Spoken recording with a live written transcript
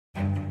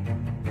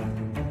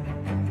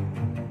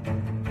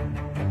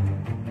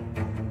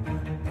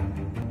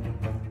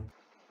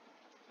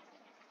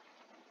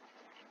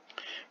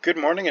Good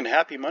morning and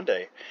happy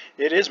Monday.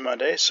 It is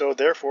Monday, so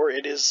therefore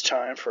it is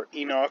time for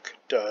Enoch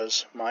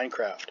Does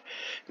Minecraft.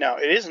 Now,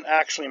 it isn't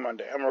actually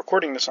Monday. I'm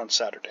recording this on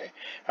Saturday.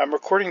 I'm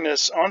recording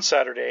this on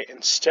Saturday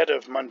instead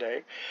of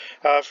Monday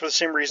for the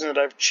same reason that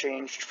I've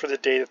changed for the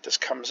day that this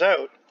comes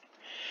out.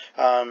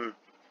 I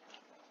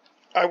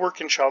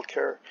work in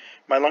childcare.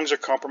 My lungs are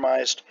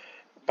compromised.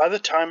 By the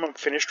time I'm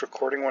finished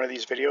recording one of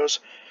these videos,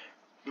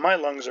 my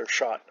lungs are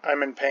shot.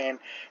 I'm in pain,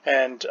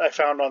 and I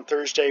found on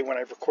Thursday when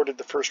I recorded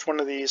the first one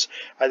of these,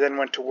 I then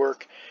went to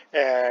work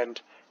and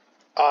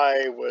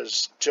I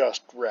was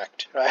just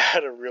wrecked. I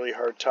had a really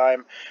hard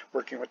time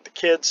working with the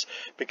kids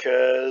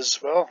because,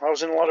 well, I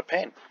was in a lot of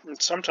pain.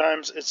 And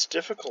sometimes it's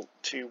difficult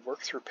to work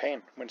through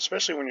pain,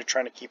 especially when you're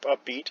trying to keep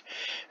upbeat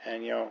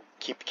and,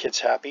 keep the kids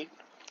happy.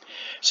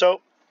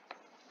 So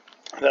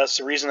that's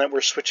the reason that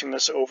we're switching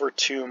this over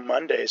to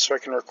Monday, so I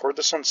can record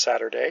this on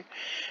Saturday,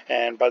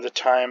 and by the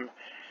time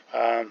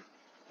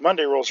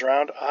Monday rolls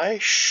around, I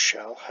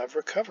shall have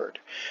recovered,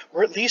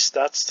 or at least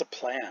that's the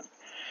plan.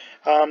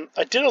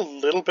 I did a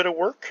little bit of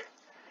work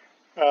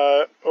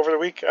over the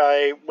week.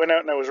 I went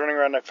out and I was running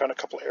around and I found a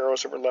couple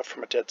arrows that were left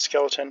from a dead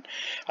skeleton.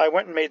 I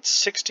went and made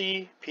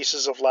 60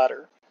 pieces of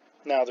ladder.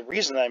 Now, the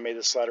reason I made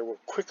this ladder will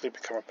quickly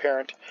become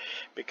apparent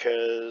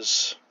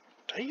because...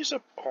 Did I use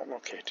up all?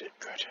 Okay,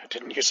 good. I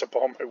didn't use up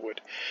all my wood.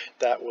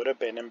 That would have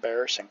been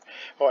embarrassing.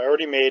 Oh, I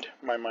already made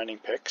my mining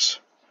picks.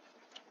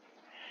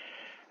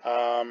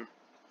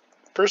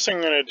 First thing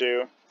I'm going to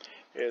do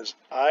is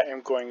I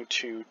am going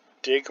to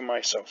dig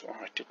myself. Oh,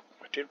 I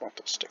did want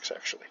those sticks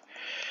actually.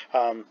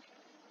 I'm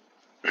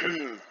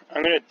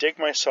going to dig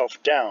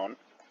myself down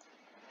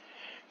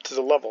to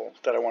the level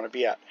that I want to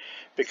be at,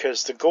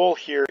 because the goal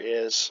here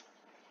is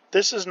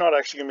this is not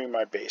actually going to be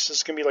my base. This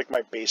is going to be like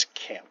my base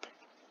camp.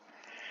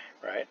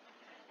 Right?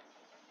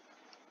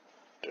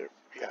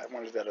 Yeah, I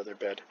wanted that other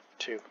bed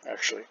too,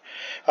 actually.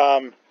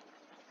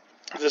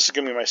 This is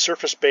going to be my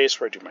surface base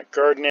where I do my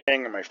gardening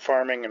and my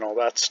farming and all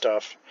that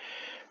stuff.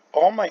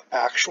 All my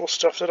actual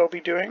stuff that I'll be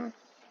doing,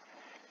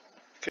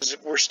 because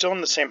we're still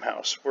in the same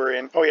house. We're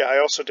in, oh yeah, I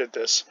also did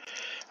this.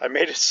 I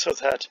made it so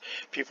that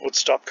people would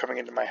stop coming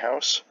into my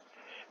house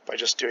by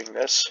just doing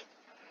this.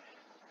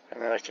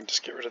 And then I can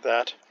just get rid of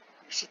that.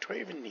 So do I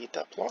even need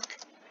that block?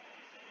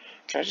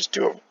 Can I just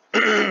do a...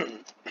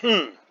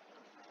 Can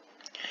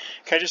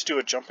I just do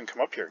a jump and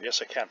come up here?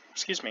 Yes, I can.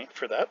 Excuse me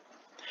for that.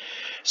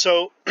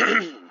 So,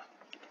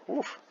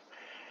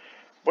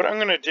 what I'm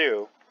going to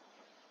do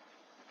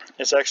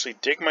is actually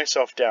dig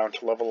myself down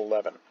to level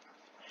 11.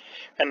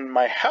 And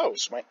my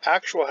house, my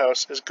actual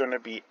house, is going to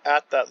be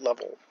at that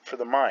level for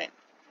the mine.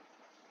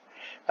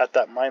 At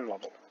that mine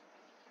level.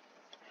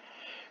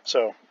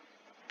 So,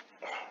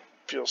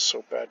 feels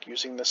so bad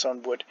using this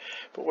on wood.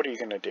 But what are you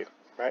going to do,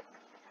 right?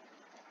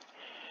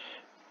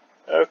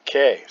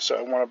 Okay, so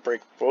I want to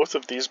break both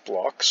of these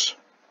blocks,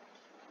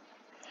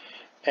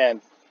 and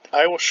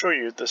I will show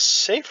you the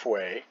safe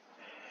way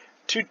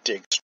to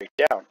dig straight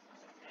down.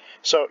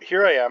 So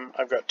here I am,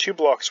 I've got 2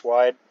 blocks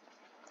wide.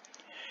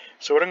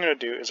 So what I'm going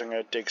to do is I'm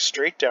going to dig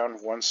straight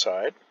down one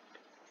side,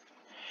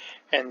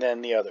 and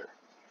then the other.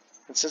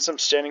 And since I'm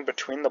standing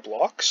between the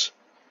blocks,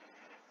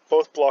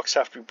 both blocks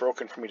have to be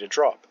broken for me to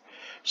drop.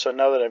 So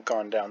now that I've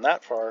gone down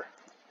that far,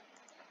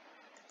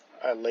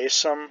 I lay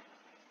some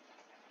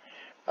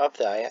of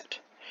that.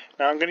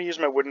 Now I'm going to use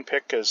my wooden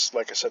pick because,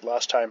 like I said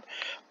last time,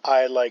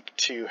 I like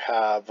to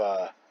have,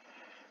 I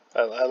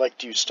like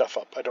to use stuff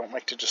up. I don't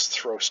like to just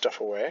throw stuff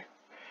away.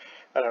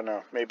 I don't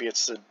know, maybe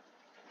it's the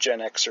Gen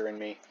Xer in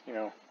me,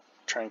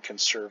 try and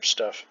conserve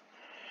stuff.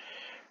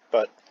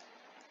 But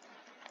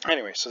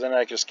anyway, so then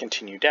I just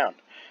continue down.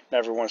 Now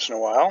every once in a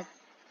while,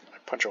 I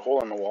punch a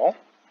hole in the wall,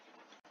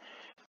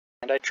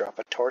 and I drop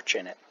a torch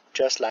in it,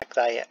 just like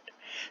that.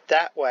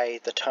 That way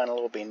the tunnel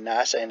will be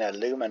nice and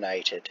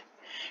illuminated.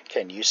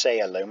 Can you say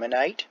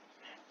illuminate?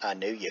 I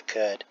knew you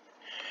could.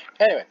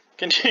 Anyway,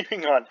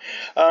 continuing on.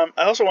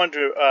 I also wanted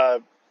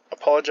to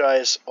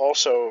apologize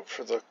also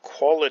for the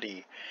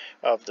quality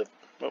of the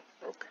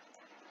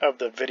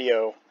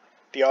video,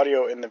 the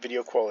audio and the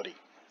video quality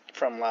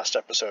from last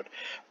episode.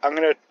 I'm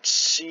going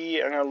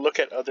to look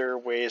at other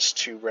ways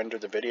to render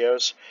the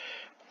videos.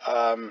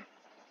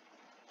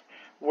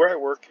 Where I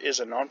work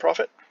is a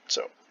non-profit,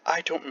 so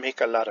I don't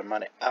make a lot of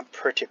money. I'm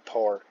pretty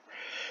poor.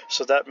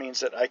 So that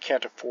means that I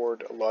can't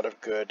afford a lot of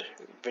good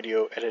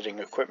video editing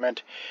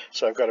equipment.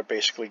 So I've got to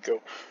basically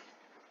go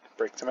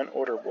break them in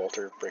order,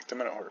 Walter. Break them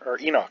in order. Or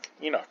Enoch.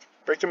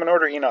 Break them in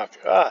order, Enoch.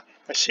 Ah,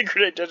 my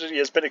secret identity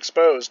has been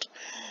exposed.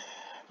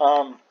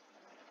 Yeah,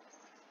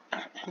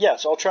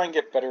 so I'll try and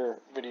get better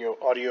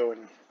audio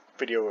and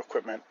video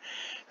equipment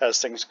as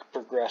things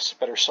progress,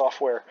 better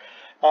software.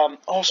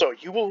 Also,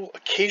 you will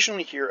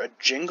occasionally hear a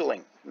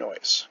jingling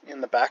noise in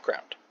the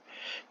background.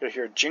 You'll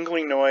hear a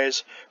jingling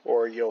noise,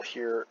 or you'll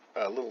hear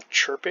a little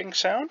chirping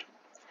sound.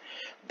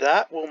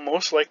 That will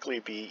most likely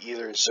be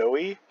either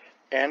Zoe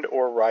and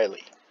or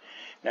Riley.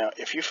 Now,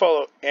 if you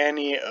follow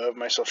any of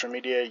my social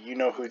media, you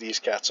know who these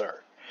cats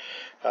are.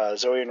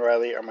 Zoe and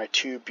Riley are my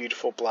 2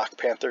 beautiful black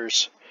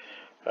panthers.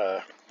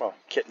 Well,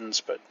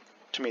 kittens, but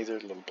To me, they're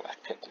little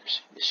black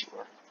peddlers. Yes, you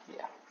are.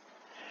 Yeah.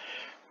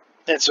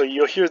 And so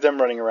you'll hear them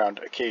running around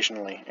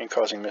occasionally and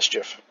causing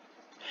mischief.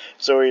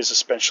 Zoe is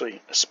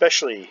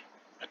especially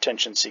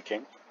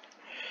attention-seeking,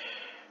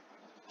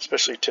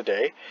 especially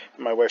today.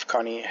 My wife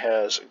Connie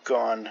has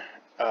gone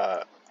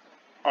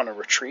on a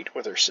retreat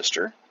with her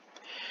sister,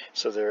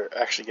 so they're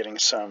actually getting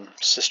some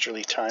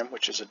sisterly time,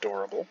 which is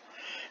adorable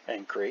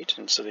and great.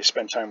 And so they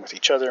spend time with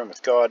each other and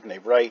with God, and they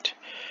write.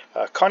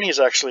 Connie is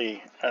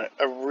actually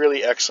a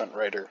really excellent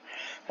writer,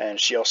 and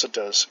she also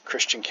does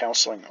Christian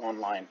counseling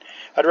online.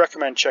 I'd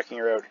recommend checking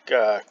her out,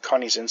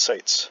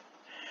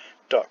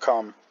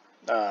 conniesinsights.com.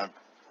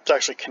 It's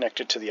actually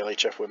connected to the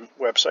LHF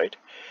website.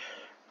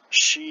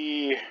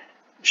 She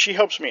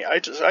helps me.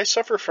 I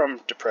suffer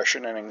from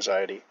depression and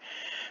anxiety,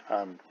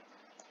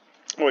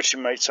 which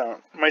might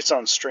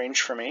sound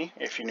strange for me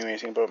if you knew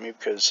anything about me,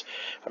 because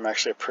I'm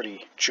actually a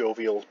pretty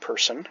jovial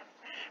person,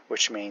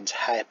 which means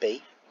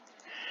happy.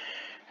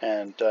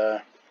 And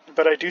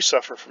but I do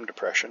suffer from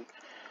depression,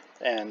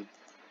 and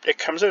it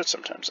comes out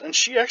sometimes. And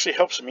she actually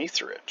helps me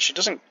through it. She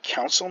doesn't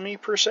counsel me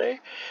per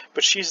se,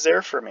 but she's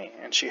there for me,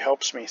 and she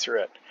helps me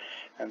through it.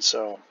 And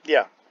so,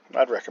 yeah,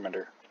 I'd recommend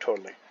her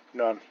totally.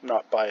 No,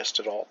 not biased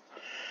at all.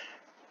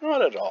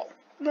 Not at all.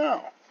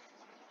 No.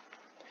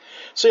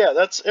 So yeah,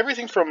 that's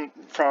everything from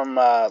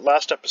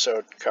last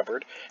episode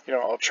covered.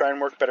 I'll try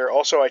and work better.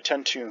 Also, I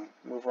tend to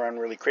move around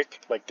really quick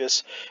like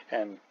this,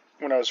 and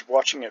when I was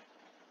watching it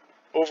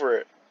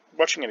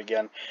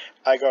again,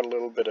 I got a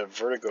little bit of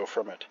vertigo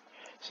from it.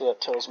 So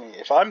that tells me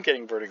if I'm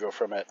getting vertigo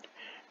from it,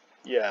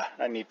 yeah,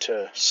 I need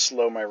to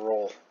slow my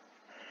roll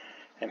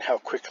and how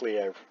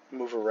quickly I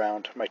move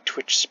around. My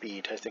twitch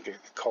speed, I think I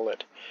could call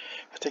it.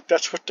 I think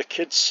that's what the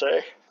kids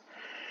say.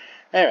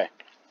 Anyway,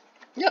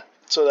 yeah,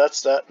 so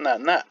that's that and that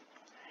and that.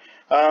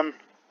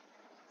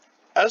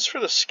 As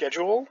for the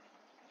schedule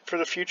for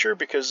the future,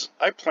 because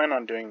I plan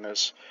on doing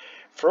this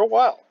for a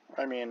while.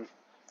 I mean,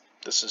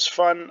 this is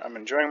fun. I'm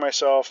enjoying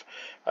myself.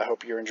 I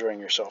hope you're enjoying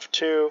yourself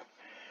too.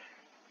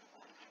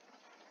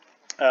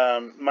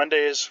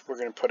 Mondays, we're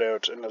going to put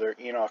out another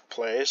Enoch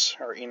Plays,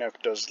 or Enoch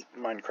Does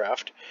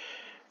Minecraft.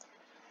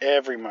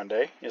 Every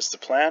Monday is the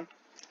plan.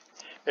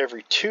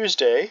 Every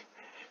Tuesday,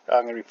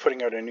 I'm going to be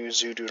putting out a new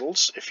Zoo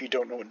Doodles. If you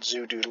don't know what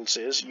Zoo Doodles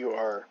is, you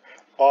are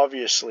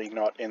obviously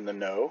not in the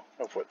know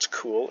of what's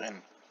cool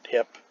and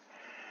hip.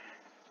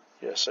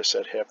 Yes, I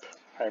said hip.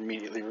 I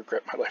immediately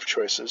regret my life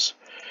choices.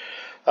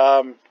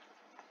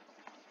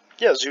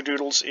 Yeah, Zoo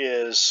Doodles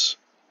is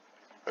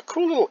a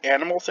cool little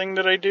animal thing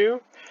that I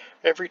do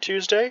every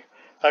Tuesday.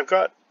 I've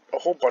got a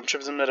whole bunch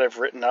of them that I've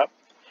written up,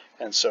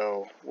 and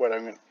so what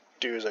I'm going to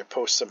do is I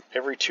post them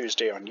every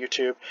Tuesday on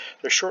YouTube.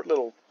 They're short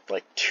little,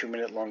 like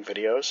 2-minute long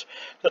videos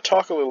that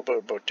talk a little bit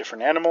about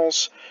different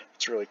animals.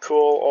 It's really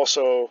cool.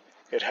 Also,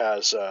 it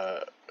has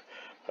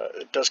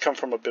it does come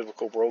from a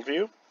biblical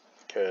worldview,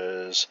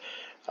 because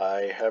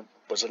I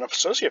was an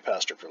associate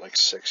pastor for like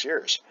 6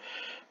 years.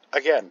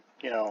 Again,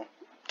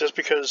 just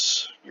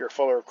because you're a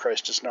follower of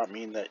Christ does not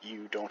mean that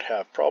you don't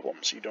have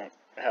problems. You don't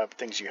have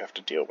things you have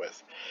to deal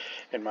with.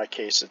 In my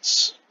case,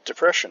 it's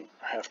depression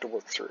I have to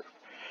work through.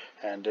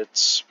 And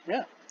it's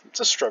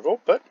a struggle,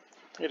 but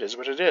it is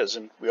what it is,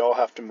 and we all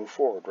have to move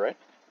forward, right?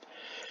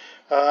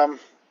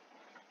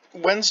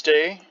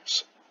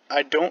 Wednesdays,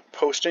 I don't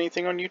post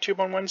anything on YouTube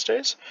on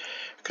Wednesdays,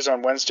 because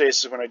on Wednesdays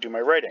is when I do my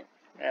writing.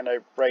 And I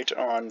write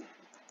on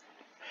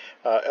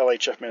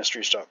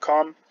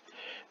lhfministries.com.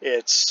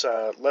 It's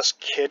less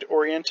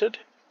kid-oriented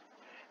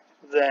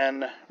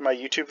than my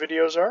YouTube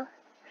videos are.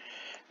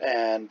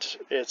 And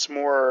it's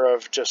more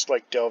of just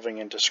like delving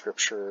into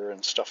scripture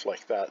and stuff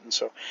like that. And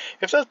so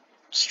if that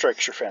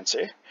strikes your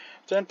fancy,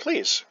 then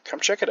please come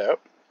check it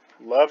out.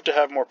 Love to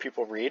have more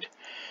people read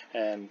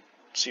and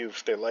see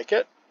if they like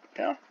it.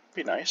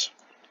 Be nice.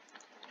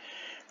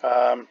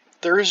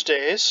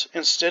 Thursdays,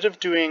 instead of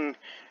doing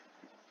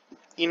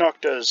Enoch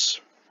Does,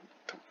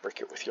 don't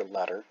break it with your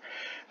ladder.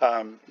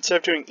 Instead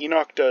of doing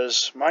Enoch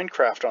Does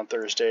Minecraft on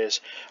Thursdays,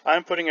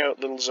 I'm putting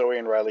out little Zoe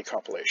and Riley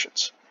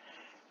compilations.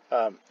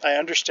 I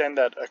understand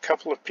that a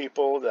couple of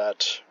people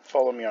that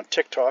follow me on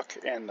TikTok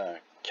and the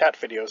cat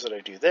videos that I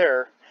do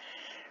there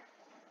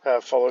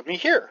have followed me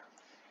here,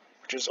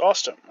 which is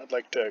awesome. I'd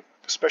like to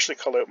especially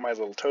call out my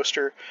little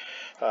toaster.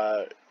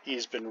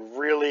 He's been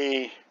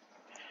really...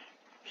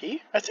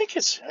 I think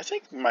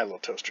my little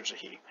toaster's a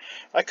he.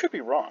 I could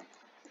be wrong.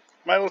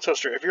 My little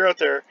toaster, if you're out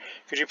there,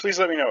 could you please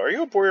let me know, are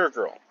you a boy or a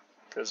girl?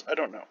 Because I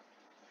don't know.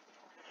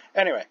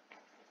 Anyway,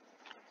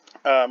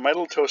 my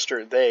little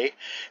toaster, they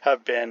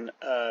have been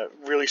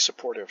really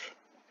supportive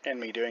in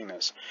me doing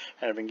this,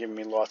 and have been giving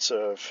me lots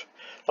of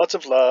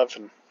love,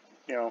 and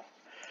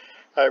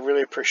I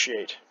really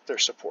appreciate their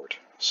support.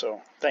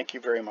 So thank you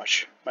very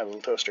much, my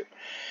little toaster.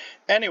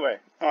 Anyway,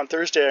 on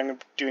Thursday I'm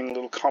doing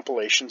little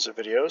compilations of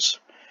videos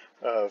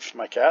of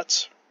my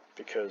cats,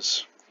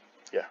 because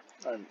yeah,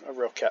 I'm a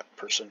real cat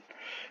person,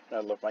 and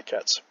I love my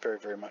cats very,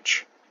 very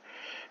much.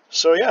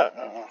 So yeah,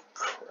 oh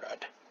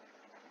crud,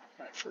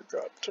 I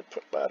forgot to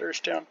put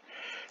ladders down.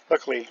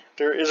 Luckily,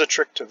 there is a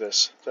trick to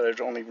this that I've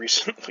only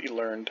recently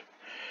learned.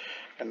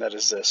 and that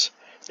is this.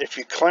 If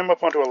you climb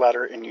up onto a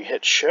ladder and you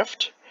hit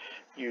shift,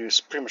 you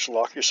pretty much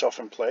lock yourself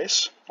in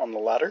place on the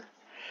ladder,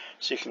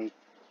 so you can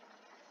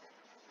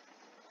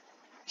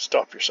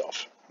stop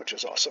yourself, which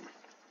is awesome.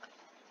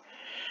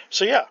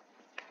 So yeah,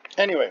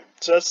 anyway,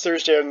 so that's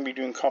Thursday. I'm going to be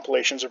doing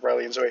compilations of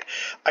Riley and Zoe.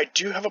 I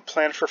do have a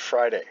plan for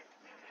Friday.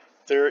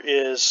 There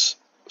is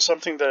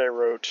something that I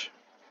wrote,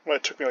 well,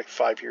 it took me like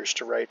 5 years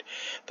to write,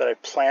 that I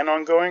plan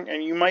on going,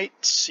 and you might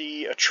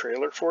see a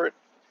trailer for it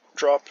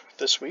drop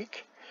this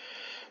week.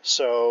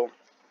 So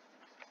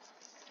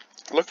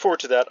look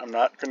forward to that. I'm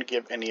not going to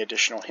give any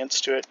additional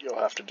hints to it. You'll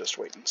have to just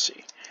wait and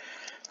see.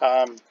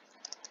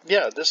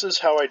 Yeah, this is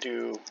how I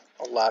do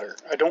a ladder.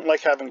 I don't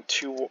like having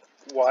too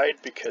wide,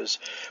 because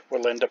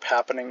what will end up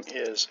happening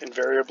is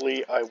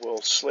invariably I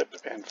will slip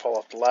and fall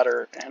off the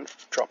ladder and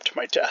drop to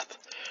my death.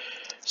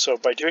 So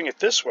by doing it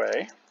this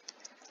way,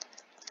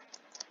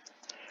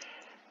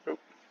 oh,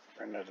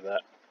 ran out of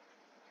that.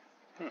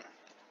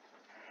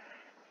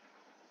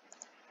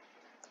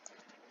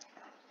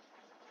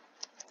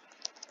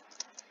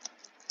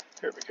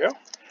 Here we go.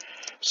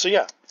 So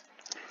yeah,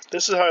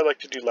 this is how I like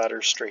to do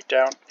ladders straight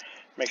down.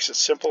 Makes it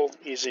simple,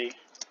 easy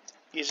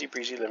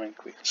breezy, lemon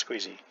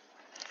squeezy.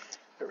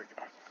 There we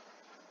go.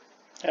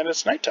 And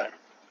it's nighttime.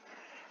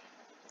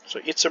 So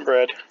eat some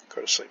bread,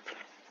 go to sleep.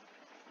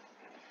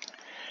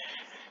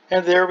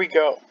 And there we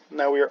go.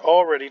 Now we are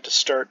all ready to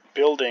start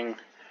building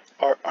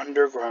our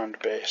underground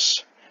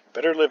base.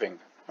 Better living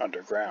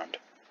underground.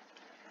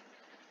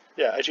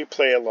 Yeah, I do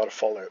play a lot of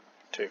Fallout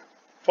too.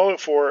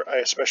 Fallout 4 I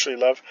especially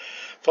love.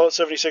 Fallout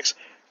 76.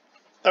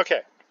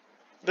 Okay,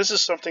 this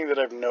is something that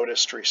I've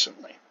noticed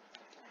recently.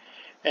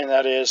 And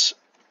that is,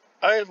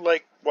 I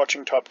like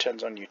watching top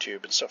 10s on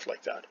YouTube and stuff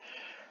like that.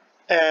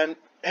 And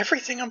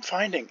everything I'm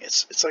finding,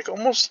 it's like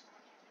almost,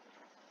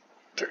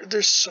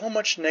 there's so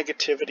much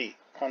negativity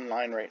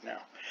online right now.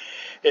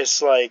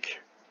 It's like,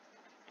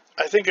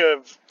 I think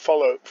of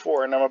Fallout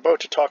 4, and I'm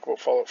about to talk about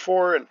Fallout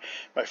 4 and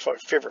my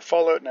favorite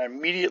Fallout, and I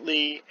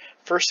immediately,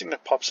 first thing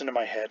that pops into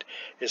my head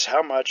is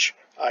how much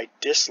I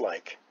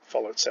dislike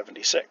Fallout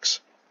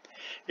 76.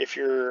 If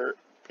you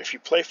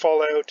play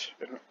Fallout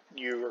and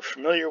you are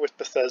familiar with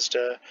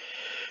Bethesda,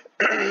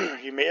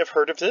 you may have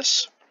heard of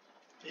this.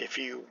 If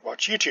you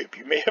watch YouTube,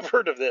 you may have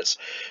heard of this,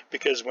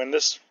 because when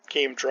this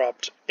game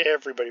dropped,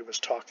 everybody was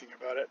talking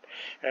about it,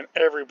 and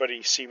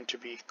everybody seemed to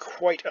be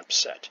quite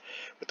upset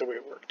with the way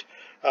it worked.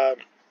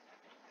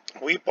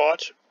 We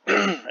bought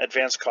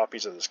advanced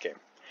copies of this game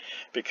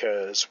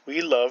because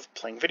we love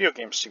playing video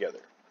games together.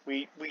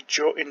 We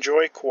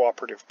enjoy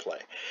cooperative play.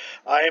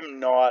 I am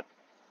not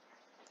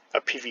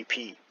a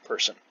PvP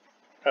person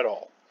at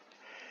all.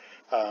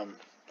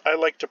 I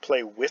like to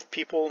play with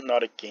people,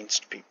 not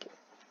against people,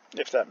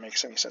 if that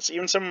makes any sense.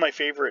 Even some of my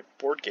favorite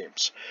board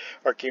games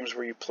are games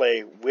where you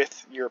play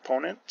with your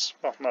opponents.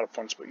 Well, not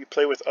opponents, but you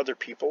play with other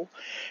people,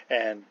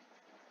 and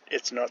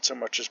it's not so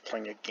much as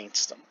playing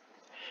against them.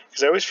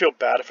 Because I always feel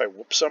bad if I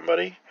whoop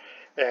somebody,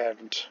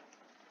 and,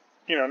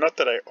 you know, not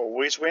that I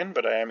always win,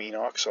 but I am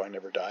Enoch, so I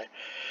never die.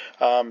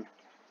 But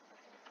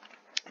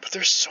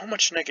there's so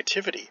much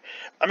negativity.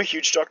 I'm a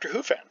huge Doctor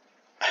Who fan.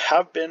 I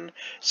have been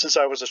since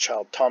I was a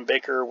child. Tom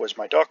Baker was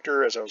my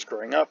doctor as I was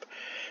growing up,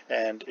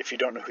 and if you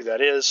don't know who that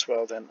is,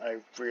 well then I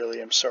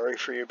really am sorry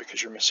for you,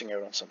 because you're missing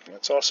out on something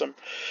that's awesome.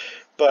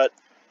 But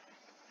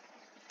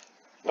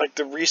like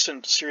the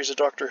recent series of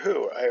Doctor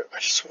Who, I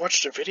just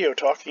watched a video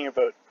talking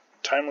about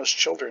timeless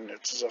children.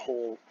 It's a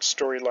whole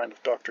storyline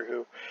of Doctor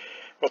Who.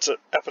 Well, it's an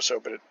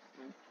episode, but it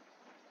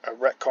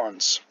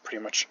retcons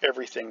pretty much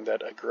everything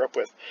that I grew up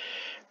with.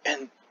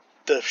 And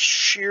the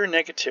sheer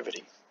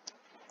negativity.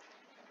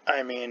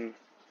 I mean,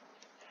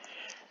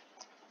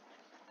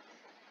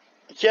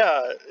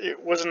 yeah,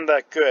 it wasn't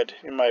that good,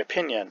 in my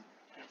opinion.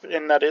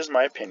 And that is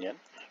my opinion,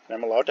 and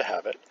I'm allowed to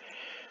have it.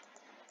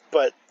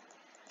 But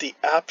the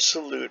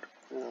absolute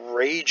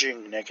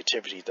raging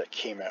negativity that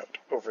came out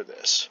over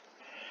this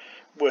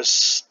was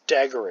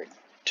staggering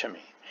to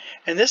me.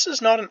 And this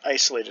is not an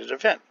isolated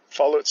event.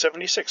 Fallout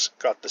 76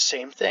 got the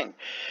same thing.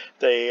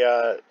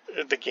 The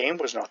game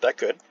was not that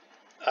good.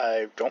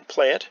 I don't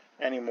play it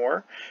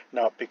anymore,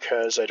 not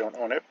because I don't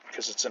own it,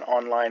 because it's an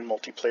online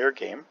multiplayer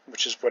game,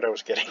 which is what I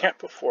was getting at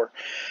before.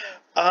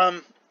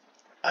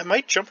 I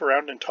might jump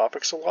around in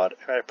topics a lot,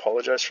 and I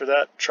apologize for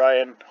that.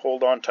 Try and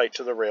hold on tight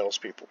to the rails,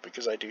 people,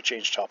 because I do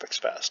change topics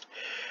fast.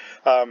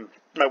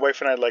 My wife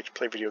and I like to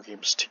play video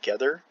games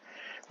together,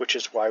 which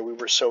is why we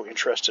were so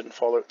interested in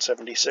Fallout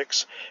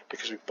 76,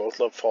 because we both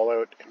love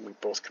Fallout and we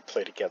both could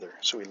play together,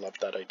 so we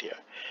loved that idea.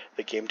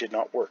 The game did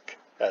not work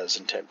as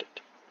intended,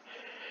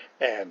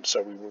 and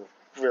so we were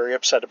very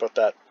upset about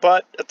that.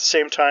 But at the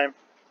same time,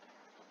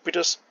 we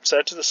just set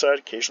it to the side,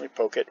 occasionally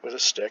poke it with a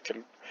stick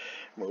and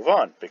move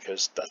on,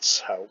 because that's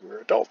how we're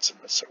adults, and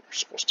that's how we're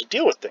supposed to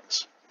deal with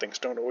things. Things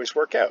don't always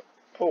work out.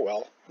 Oh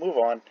well, move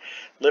on,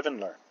 live and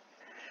learn.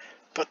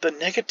 But the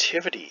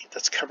negativity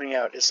that's coming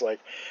out is like,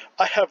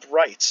 I have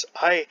rights.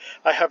 I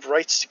have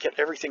rights to get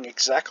everything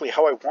exactly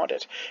how I want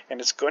it, and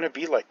it's going to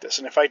be like this.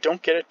 And if I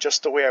don't get it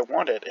just the way I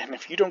want it, and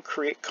if you don't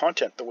create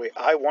content the way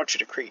I want you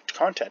to create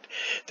content,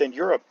 then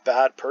you're a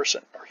bad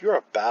person, or you're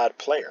a bad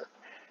player.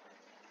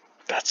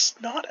 That's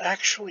not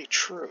actually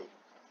true.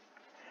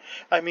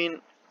 I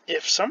mean,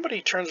 if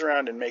somebody turns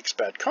around and makes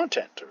bad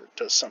content or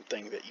does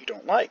something that you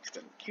don't like,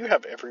 then you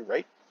have every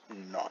right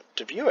not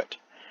to view it.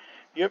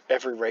 You have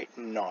every right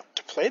not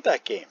to play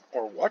that game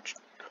or watch.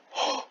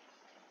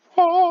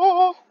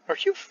 Oh, are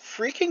you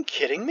freaking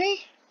kidding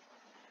me?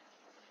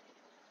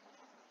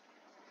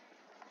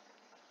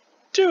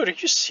 Dude, are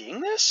you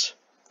seeing this?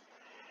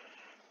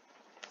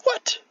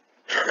 What?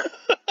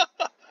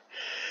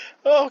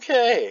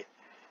 Okay.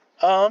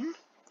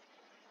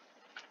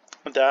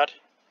 That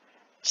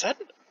is that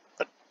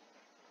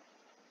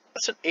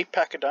that's an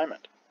 8-pack of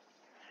diamond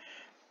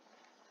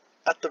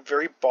at the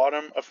very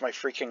bottom of my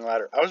freaking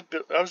ladder. I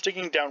was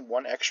digging down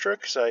one extra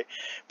because I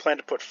planned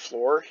to put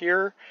floor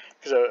here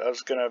because I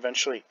was gonna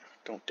eventually.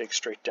 Don't dig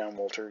straight down,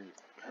 Walter.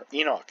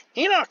 Enoch.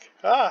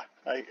 Ah,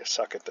 I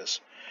suck at this.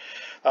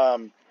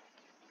 I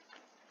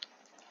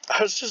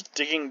was just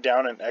digging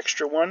down an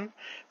extra one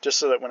just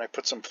so that when I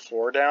put some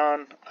floor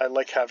down, I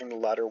like having the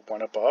ladder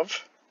one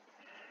above.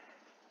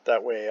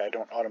 That way I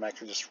don't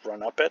automatically just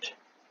run up it.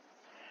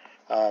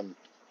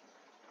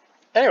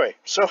 Anyway,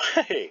 so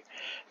hey,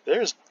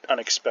 there's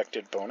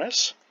unexpected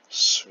bonus.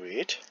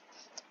 Sweet.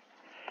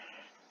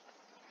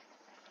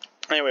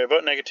 Anyway,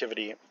 about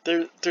negativity.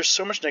 There's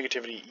so much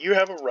negativity. You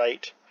have a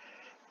right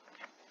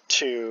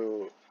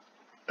to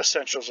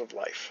essentials of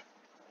life.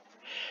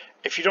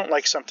 If you don't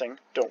like something,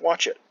 don't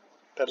watch it.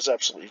 That is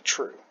absolutely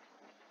true.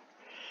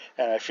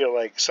 And I feel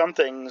like some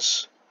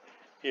things,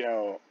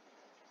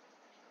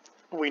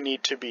 we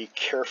need to be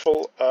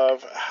careful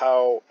of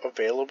how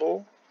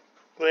available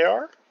they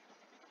are,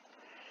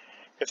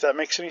 if that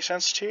makes any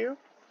sense to you.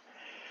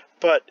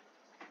 But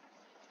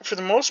for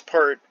the most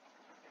part,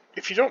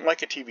 if you don't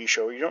like a TV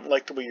show, you don't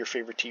like the way your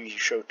favorite TV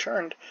show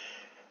turned,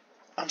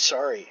 I'm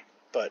sorry,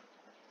 but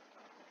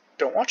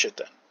don't watch it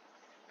then.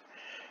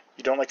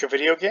 You don't like a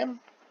video game?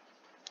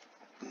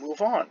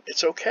 Move on.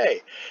 It's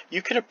okay.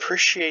 You can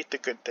appreciate the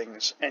good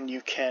things, and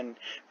you can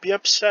be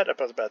upset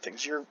about the bad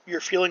things.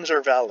 Your feelings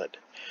are valid.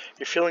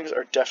 Your feelings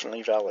are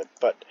definitely valid,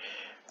 but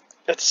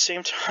at the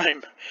same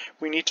time,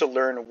 we need to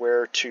learn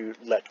where to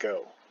let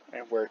go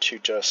and where to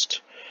just,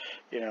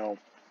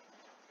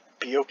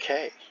 be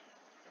okay.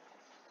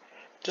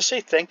 Just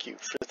say thank you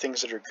for the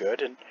things that are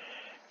good,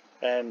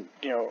 and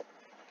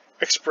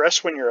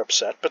express when you're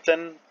upset, but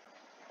then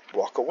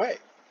walk away.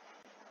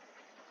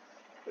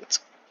 It's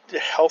a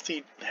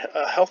healthy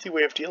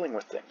way of dealing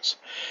with things.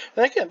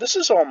 And again, this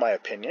is all my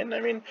opinion. I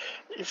mean,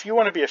 if you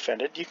want to be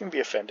offended, you can be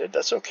offended.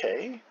 That's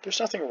okay. There's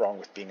nothing wrong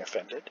with being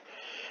offended.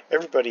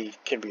 Everybody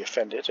can be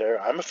offended.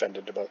 I'm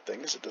offended about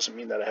things. It doesn't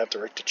mean that I have the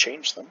right to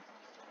change them.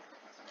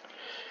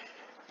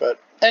 But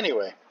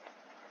anyway,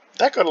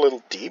 that got a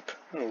little deep,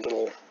 and a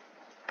little,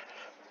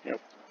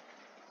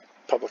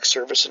 public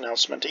service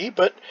announcement-y.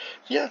 But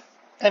yeah,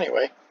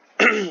 anyway.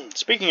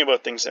 Speaking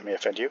about things that may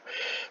offend you,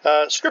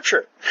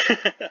 scripture.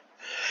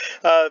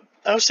 I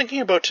was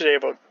thinking about today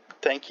about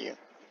thank you.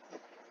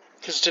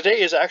 Because today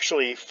is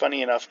actually,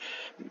 funny enough,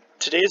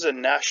 today is a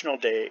national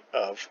day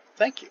of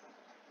thank you.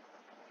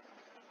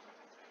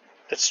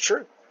 It's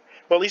true.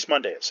 Well, at least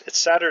Monday is. It's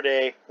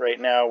Saturday right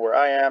now where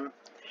I am,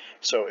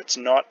 so it's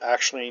not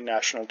actually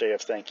National Day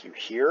of Thank You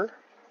here.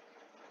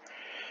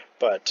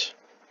 But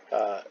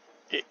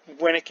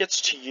when it gets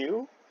to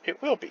you,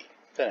 it will be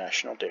the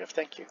National Day of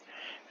Thank You.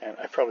 And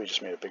I probably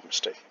just made a big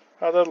mistake.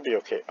 Oh, that'll be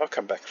okay. I'll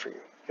come back for you.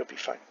 You'll be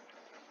fine.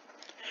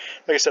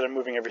 Like I said, I'm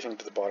moving everything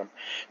to the bottom.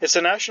 It's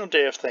the National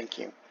Day of Thank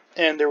You.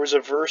 And there was a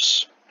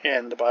verse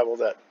in the Bible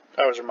that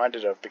I was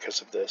reminded of because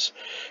of this.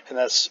 And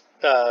that's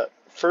 1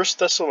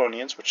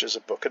 Thessalonians, which is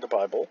a book of the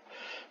Bible,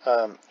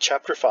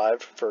 chapter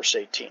 5, verse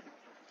 18.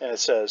 And it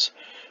says,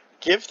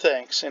 "Give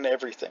thanks in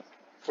everything,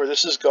 for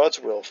this is God's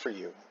will for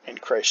you in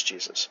Christ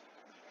Jesus."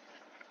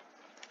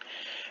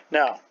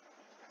 Now,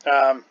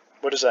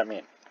 what does that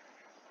mean?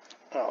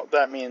 Well,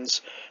 that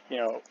means,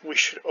 we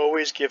should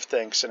always give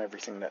thanks in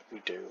everything that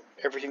we do,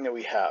 everything that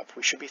we have.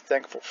 We should be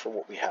thankful for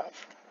what we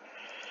have,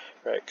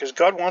 right? Because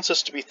God wants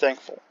us to be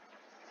thankful.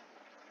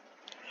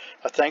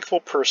 A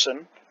thankful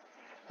person,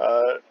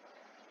 a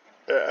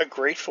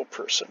grateful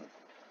person,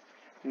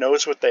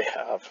 knows what they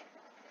have,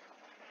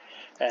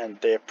 and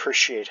they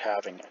appreciate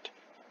having it.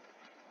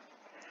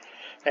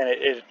 And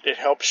it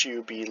helps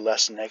you be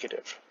less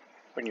negative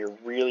when you're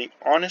really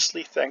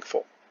honestly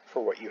thankful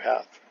for what you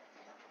have.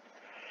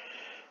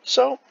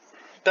 So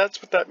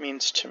that's what that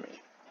means to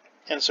me.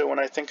 And so when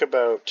I think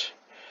about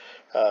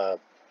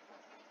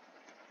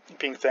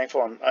being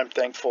thankful, I'm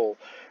thankful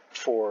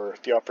for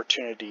the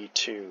opportunity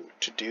to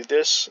do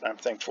this. I'm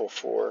thankful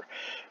for,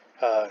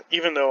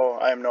 even though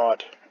I'm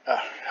not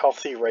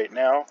healthy right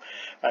now,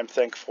 I'm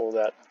thankful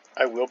that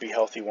I will be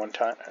healthy one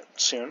time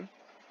soon.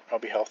 I'll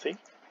be healthy,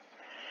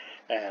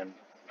 and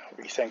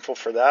be thankful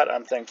for that.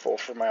 I'm thankful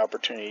for my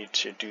opportunity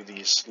to do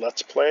these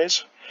Let's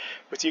Plays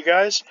with you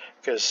guys,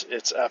 because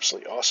it's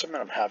absolutely awesome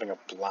and I'm having a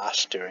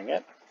blast doing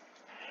it.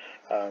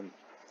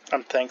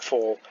 I'm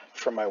thankful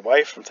for my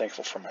wife, I'm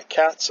thankful for my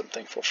cats, I'm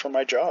thankful for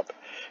my job,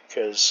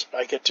 because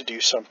I get to do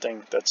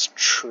something that's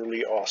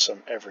truly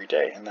awesome every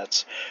day, and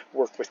that's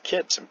work with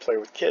kids and play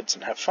with kids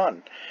and have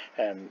fun.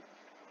 And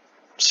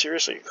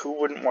seriously, who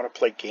wouldn't want to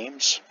play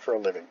games for a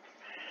living?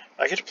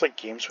 I get to play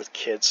games with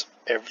kids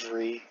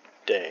every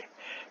day.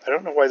 I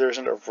don't know why there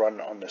isn't a run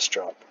on this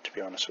job, to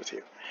be honest with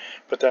you.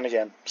 But then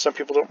again, some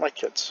people don't like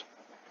kids.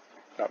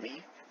 Not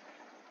me.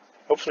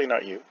 Hopefully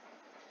not you.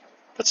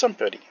 But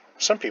somebody.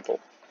 Some people.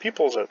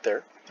 Peoples out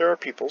there. There are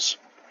peoples.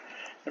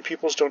 And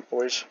peoples don't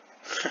always...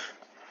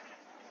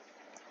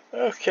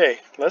 Okay,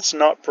 let's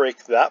not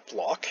break that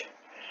block.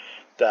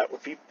 That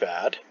would be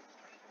bad.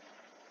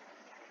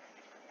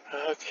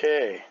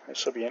 Okay,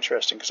 this will be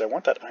interesting because I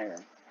want that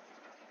iron.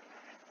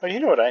 Well, you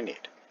know what I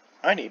need?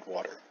 I need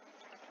water.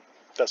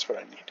 That's what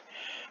I need.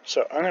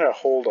 So I'm going to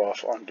hold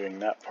off on doing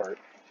that part.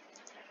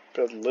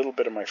 Build a little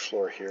bit of my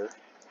floor here.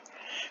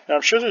 Now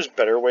I'm sure there's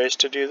better ways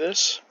to do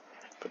this,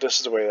 but this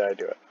is the way that I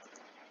do it.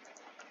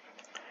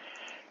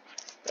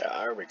 Yeah,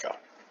 there we go.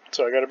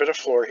 So I got a bit of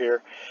floor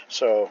here.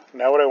 So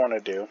now what I want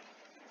to do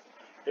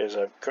is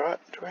I've got,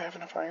 do I have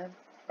enough iron?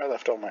 I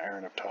left all my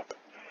iron up top.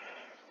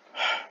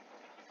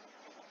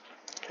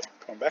 Okay,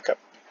 going back up.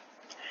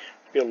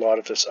 There'll be a lot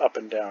of this up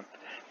and down.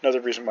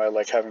 Another reason why I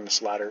like having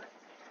this ladder.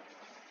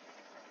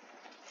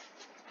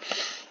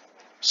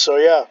 So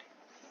yeah,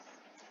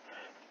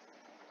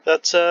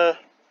 that's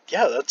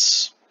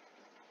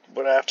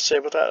what I have to say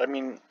about that. I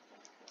mean,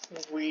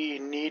 we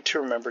need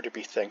to remember to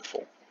be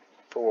thankful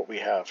for what we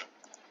have.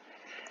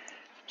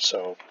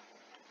 So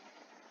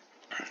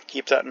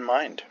keep that in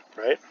mind,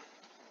 right?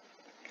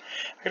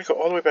 I gotta go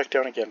all the way back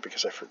down again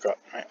because I forgot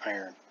my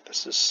iron.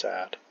 This is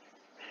sad.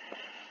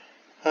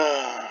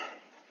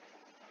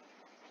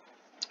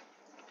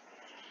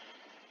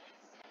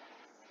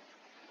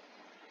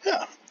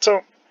 Yeah,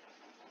 so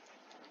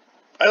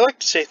I like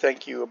to say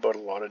thank you about a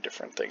lot of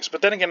different things,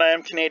 but then again, I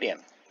am Canadian.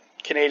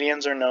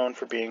 Canadians are known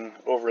for being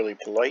overly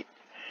polite,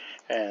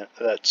 and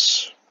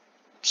that's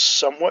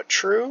somewhat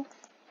true.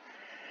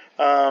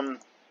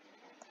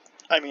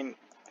 I mean,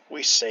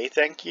 we say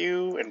thank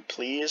you and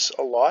please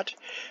a lot.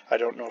 I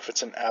don't know if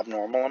it's an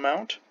abnormal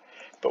amount,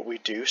 but we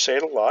do say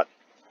it a lot.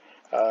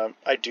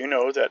 I do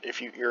know that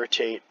if you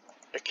irritate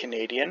a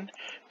Canadian,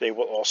 they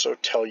will also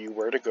tell you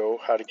where to go,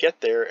 how to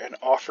get there, and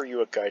offer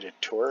you a guided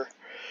tour.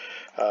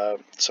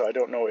 So I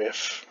don't know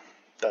if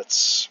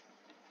that's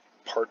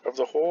part of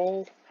the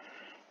whole,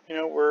 you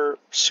know, we're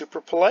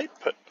super polite,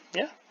 but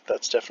yeah,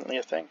 that's definitely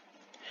a thing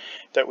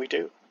that we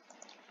do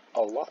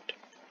a lot.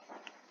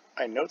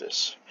 I know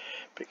this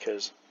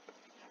because,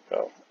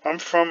 well, I'm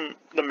from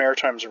the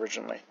Maritimes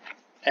originally,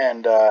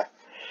 and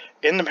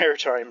in the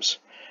Maritimes,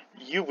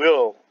 you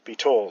will be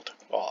told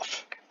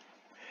off.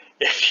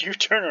 If you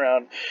turn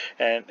around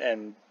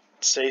and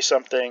say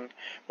something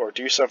or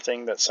do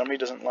something that somebody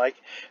doesn't like,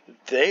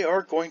 they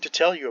are going to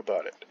tell you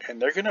about it,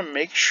 and they're going to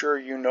make sure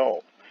you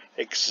know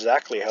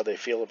exactly how they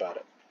feel about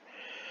it.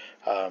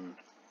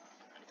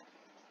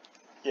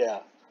 Yeah,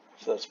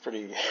 so that's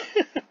pretty...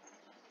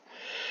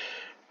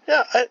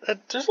 Yeah,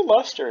 there's a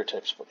lot of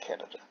stereotypes about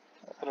Canada,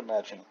 I'd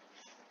imagine.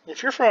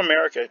 If you're from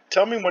America,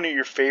 tell me one of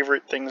your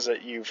favorite things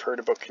that you've heard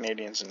about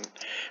Canadians, and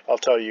I'll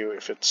tell you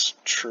if it's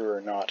true or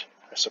not,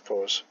 I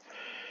suppose.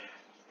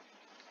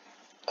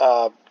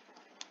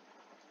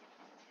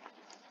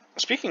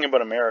 Speaking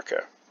about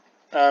America,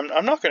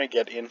 I'm not going to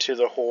get into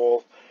the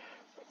whole,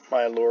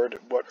 my lord,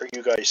 what are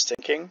you guys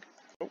thinking?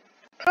 Oh,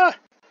 ah!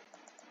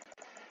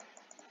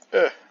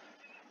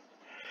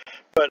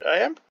 But I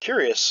am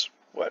curious,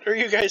 what are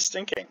you guys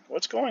thinking?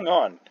 What's going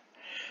on?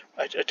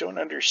 I don't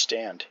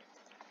understand.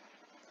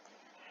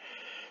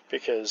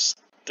 Because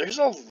there's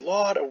a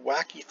lot of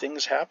wacky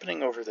things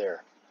happening over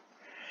there.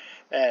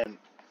 And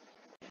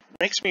it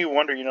makes me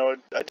wonder, you know,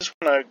 I just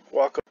want to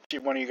walk up to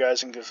one of you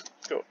guys and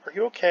go, are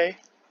you okay?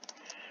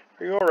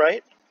 Are you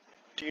alright?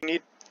 Do you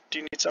need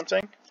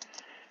something?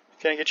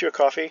 Can I get you a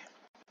coffee?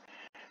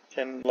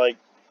 Do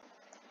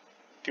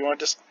you want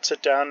to just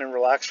sit down and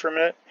relax for a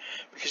minute?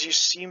 Because you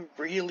seem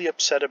really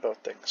upset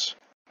about things.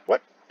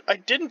 What? I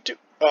didn't do...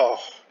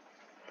 Oh.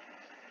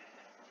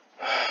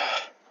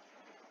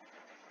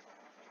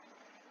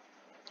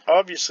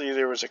 Obviously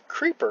there was a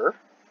creeper,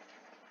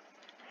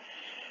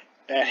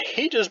 and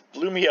he just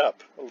blew me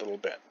up a little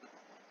bit.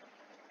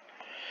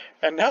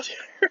 And now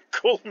the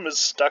golem is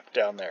stuck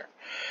down there.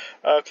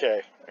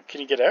 Okay,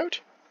 can he get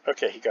out?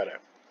 Okay, he got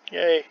out.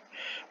 Yay.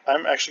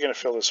 I'm actually going to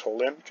fill this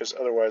hole in, because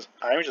otherwise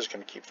I'm just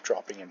going to keep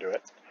dropping into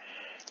it.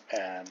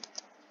 And,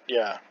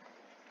 yeah,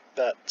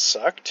 that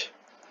sucked.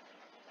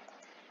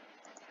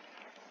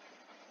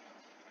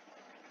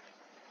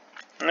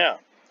 Yeah.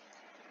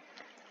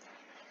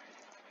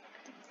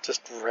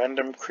 Just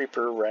random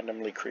creeper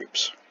randomly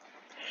creeps.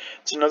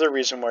 It's another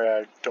reason why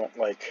I don't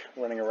like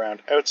running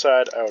around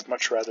outside. I would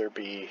much rather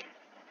be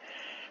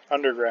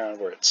underground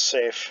where it's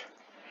safe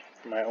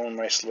my own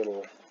nice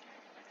little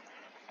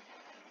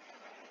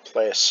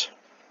place.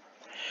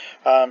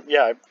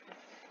 Yeah, I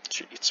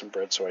should eat some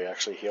bread so I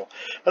actually heal.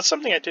 That's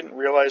something I didn't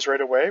realize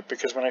right away,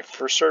 because when I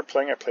first started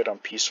playing, I played on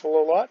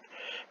peaceful a lot,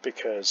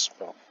 because,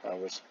 well, I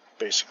was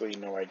basically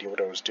no idea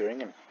what I was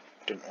doing and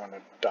didn't want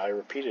to die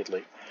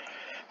repeatedly.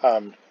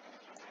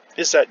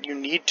 Is that you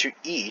need to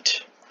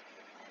eat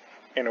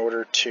in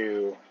order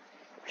to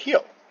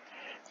heal.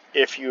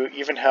 If you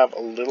even have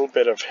a little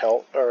bit of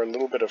health or a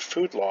little bit of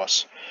food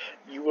loss,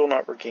 you will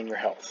not regain your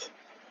health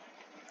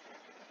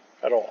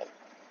at all.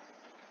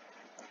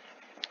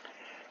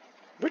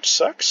 Which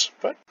sucks,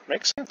 but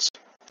makes sense.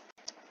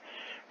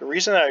 The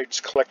reason I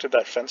collected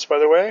that fence, by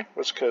the way,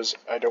 was because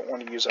I don't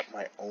want to use up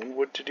my own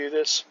wood to do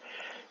this,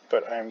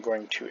 but I'm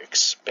going to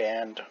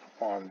expand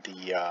on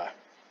the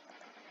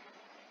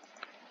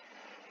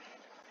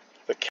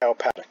cow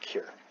paddock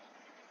here.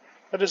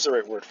 That is the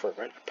right word for it,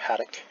 right?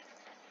 Paddock.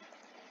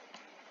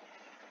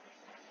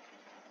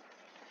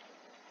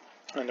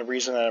 And the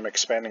reason that I'm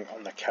expanding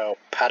on the cow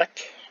paddock,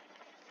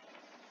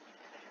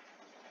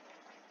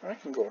 I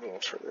can go a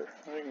little further.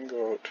 I can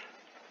go out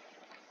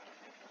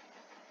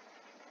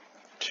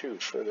 2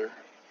 further,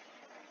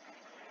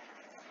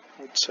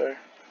 I would say.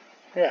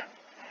 Yeah,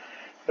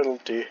 that'll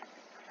do.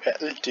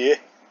 That'll do.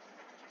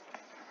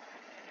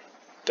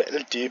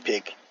 That'll do,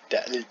 pig.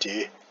 That'll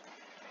do.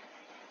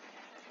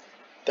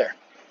 There.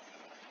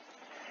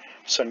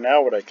 So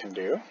now what I can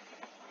do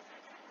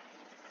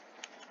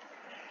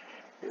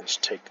is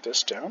take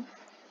this down.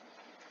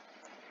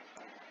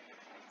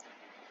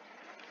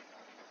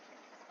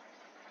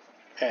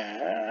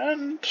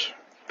 And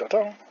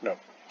no,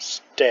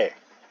 stay.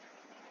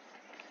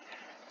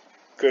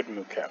 Good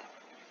moo cow.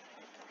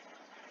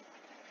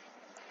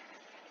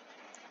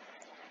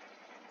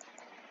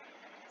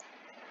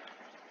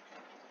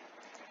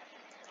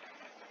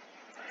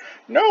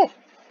 No!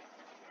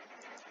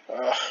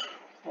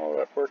 All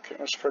that work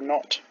was for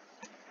naught.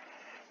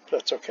 But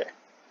that's okay,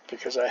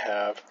 because I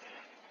have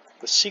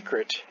the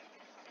secret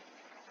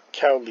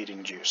cow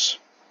leading juice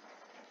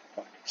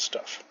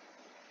stuff.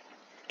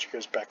 Get you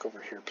guys back over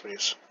here,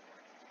 please.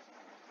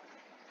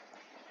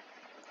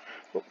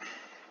 Oh.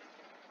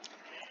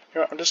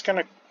 You know, I'm just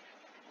gonna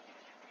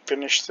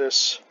finish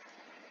this,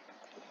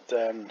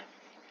 then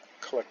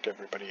collect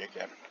everybody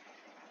again,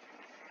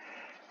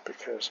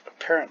 because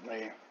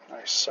apparently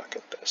I suck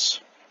at this.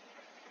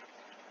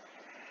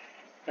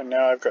 And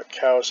now I've got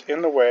cows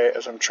in the way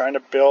as I'm trying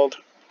to build.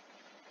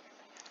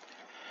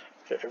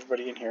 Get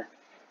everybody in here.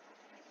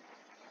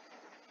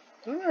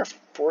 Isn't there a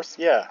 4th?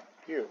 Yeah,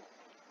 you.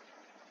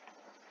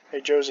 Hey,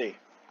 Josie.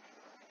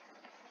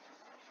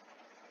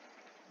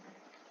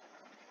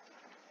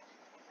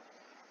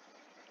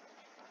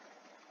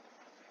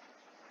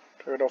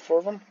 Do I get all 4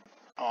 of them?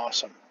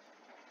 Awesome.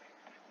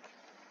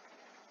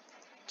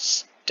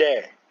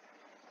 Stay.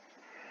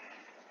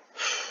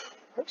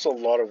 That was a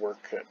lot of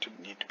work. That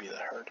didn't need to be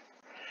that hard.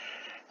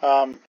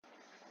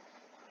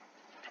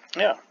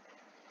 Yeah.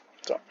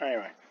 So,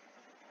 anyway.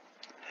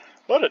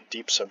 A lot of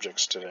deep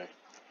subjects today.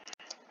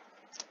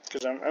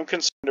 Because I'm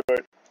concerned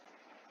about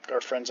our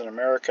friends in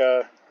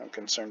America. I'm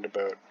concerned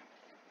about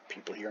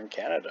people here in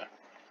Canada,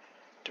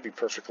 to be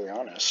perfectly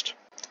honest.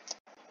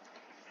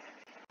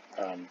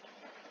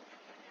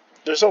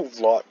 There's a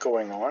lot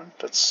going on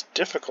that's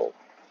difficult.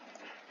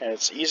 And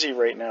it's easy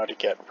right now to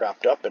get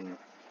wrapped up in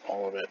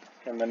all of it.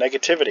 And the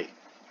negativity,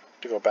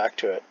 to go back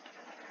to it.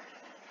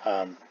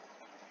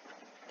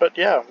 But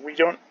yeah, we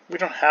don't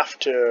have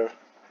to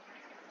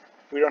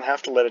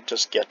let it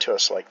just get to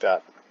us like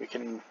that. We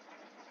can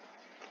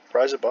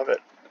rise above it.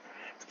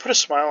 Put a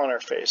smile on our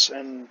face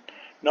and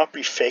not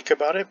be fake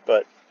about it,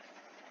 but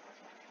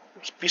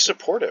be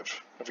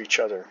supportive of each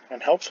other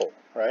and helpful,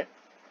 right?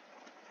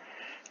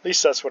 At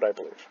least that's what I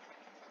believe.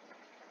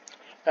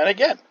 And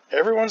again,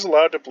 everyone's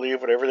allowed to believe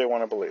whatever they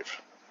want to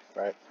believe,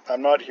 right?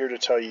 I'm not here to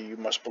tell you you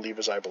must believe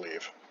as I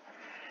believe,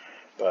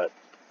 but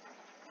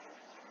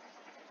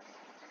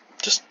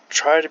just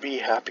try to be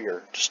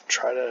happier. Just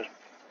try to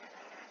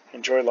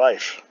enjoy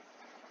life.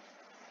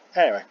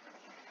 Anyway,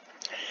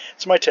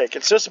 it's my take.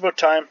 It's just about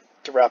time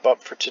to wrap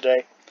up for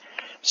today.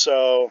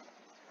 So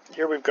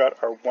here we've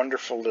got our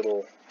wonderful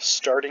little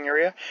starting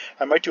area.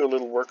 I might do a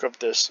little work on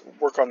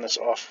this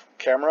off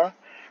camera,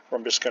 where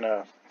I'm just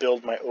gonna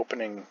build my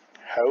opening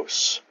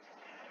house.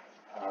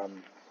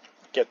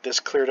 Get this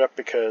cleared up,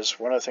 because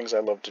one of the things I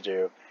love to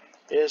do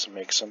is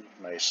make some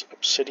nice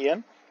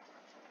obsidian.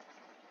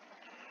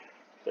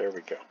 There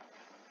we go.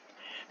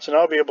 So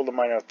now I'll be able to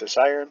mine out this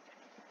iron.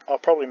 I'll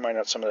probably mine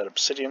out some of that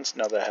obsidian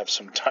now that I have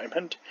some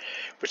diamond,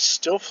 which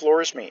still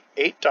floors me.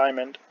 8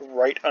 diamond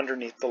right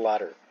underneath the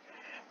ladder.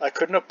 I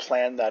couldn't have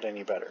planned that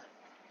any better.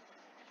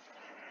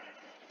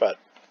 But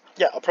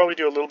yeah, I'll probably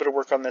do a little bit of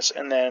work on this,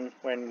 and then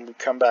when we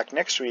come back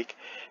next week,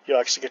 you'll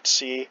actually get to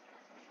see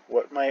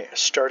what my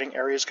starting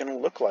area is going to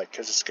look like,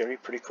 because it's going to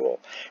be pretty cool.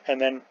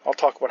 And then I'll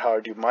talk about how I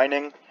do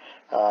mining,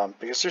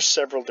 because there's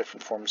several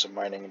different forms of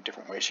mining and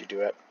different ways you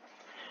do it.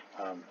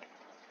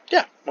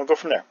 Yeah, we'll go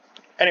from there.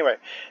 Anyway,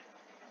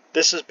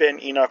 this has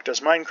been Enoch Does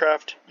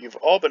Minecraft. You've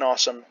all been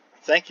awesome.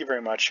 Thank you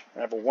very much,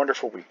 and have a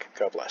wonderful week.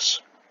 God bless.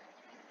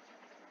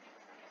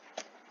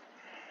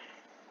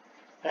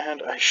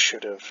 And I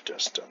should have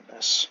just done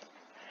this.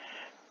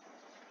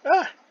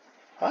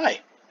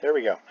 Hi. There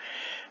we go.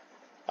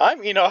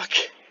 I'm Enoch.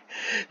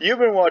 You've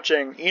been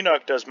watching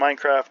Enoch Does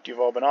Minecraft. You've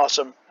all been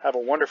awesome. Have a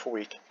wonderful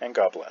week, and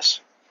God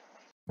bless.